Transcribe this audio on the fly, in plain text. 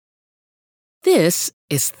This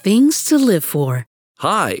is Things to Live For.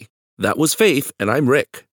 Hi, that was Faith, and I'm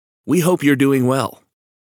Rick. We hope you're doing well.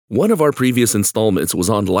 One of our previous installments was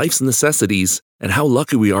on life's necessities and how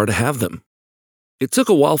lucky we are to have them. It took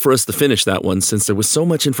a while for us to finish that one since there was so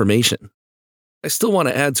much information. I still want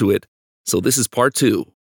to add to it, so this is part 2.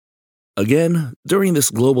 Again, during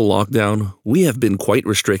this global lockdown, we have been quite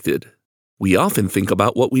restricted. We often think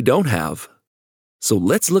about what we don't have. So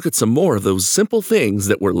let's look at some more of those simple things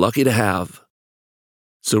that we're lucky to have.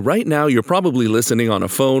 So right now, you're probably listening on a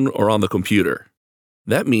phone or on the computer.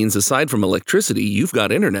 That means aside from electricity, you've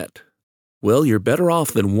got internet. Well, you're better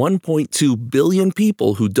off than 1.2 billion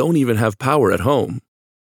people who don't even have power at home.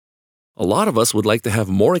 A lot of us would like to have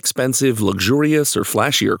more expensive, luxurious, or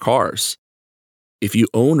flashier cars. If you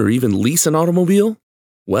own or even lease an automobile,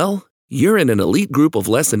 well, you're in an elite group of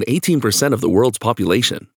less than 18% of the world's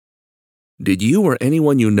population. Did you or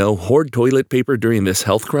anyone you know hoard toilet paper during this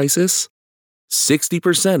health crisis?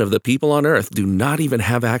 60% of the people on Earth do not even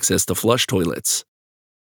have access to flush toilets.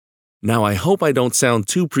 Now, I hope I don't sound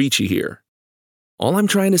too preachy here. All I'm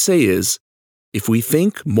trying to say is, if we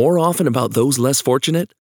think more often about those less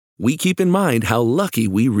fortunate, we keep in mind how lucky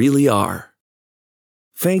we really are.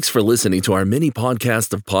 Thanks for listening to our mini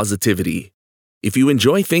podcast of positivity. If you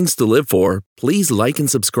enjoy Things to Live For, please like and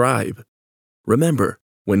subscribe. Remember,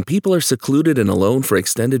 when people are secluded and alone for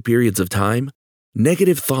extended periods of time,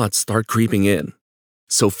 negative thoughts start creeping in.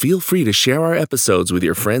 So feel free to share our episodes with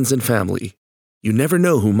your friends and family. You never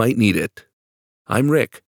know who might need it. I'm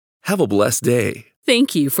Rick. Have a blessed day.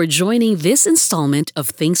 Thank you for joining this installment of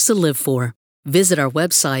Things to Live For. Visit our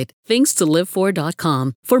website,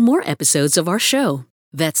 thingstolivefor.com, for more episodes of our show.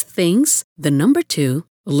 That's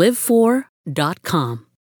livefor.com.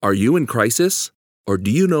 Are you in crisis? Or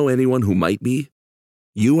do you know anyone who might be?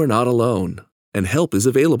 You are not alone, and help is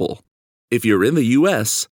available. If you're in the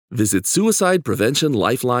U.S., visit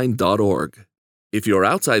suicidepreventionlifeline.org. If you're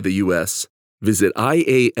outside the U.S., visit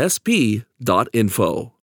iasp.info.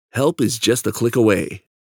 Help is just a click away.